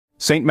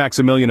Saint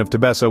Maximilian of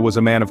Tebessa was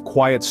a man of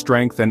quiet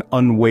strength and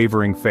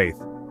unwavering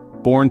faith.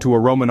 Born to a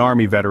Roman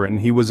army veteran,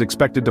 he was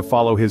expected to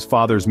follow his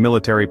father's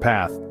military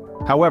path.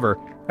 However,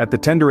 at the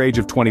tender age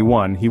of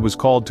 21, he was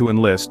called to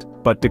enlist,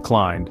 but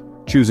declined,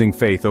 choosing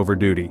faith over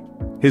duty.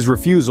 His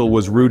refusal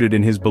was rooted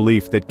in his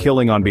belief that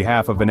killing on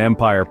behalf of an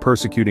empire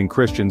persecuting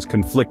Christians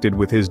conflicted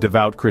with his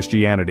devout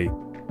Christianity.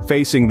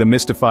 Facing the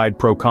mystified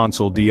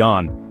proconsul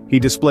Dion, he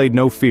displayed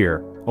no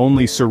fear,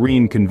 only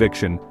serene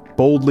conviction,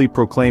 boldly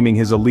proclaiming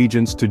his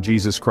allegiance to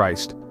Jesus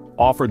Christ.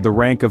 Offered the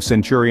rank of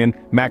centurion,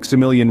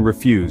 Maximilian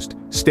refused,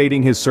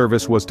 stating his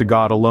service was to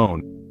God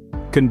alone.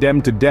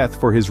 Condemned to death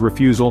for his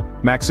refusal,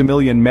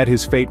 Maximilian met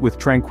his fate with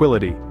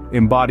tranquility,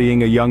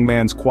 embodying a young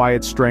man's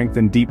quiet strength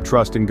and deep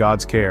trust in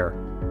God's care.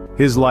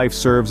 His life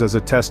serves as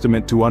a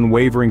testament to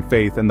unwavering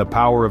faith and the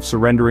power of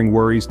surrendering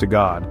worries to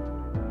God.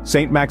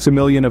 Saint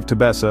Maximilian of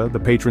Tebessa, the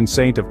patron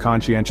saint of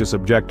conscientious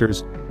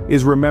objectors,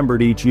 is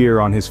remembered each year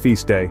on his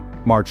feast day,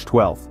 March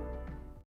 12th.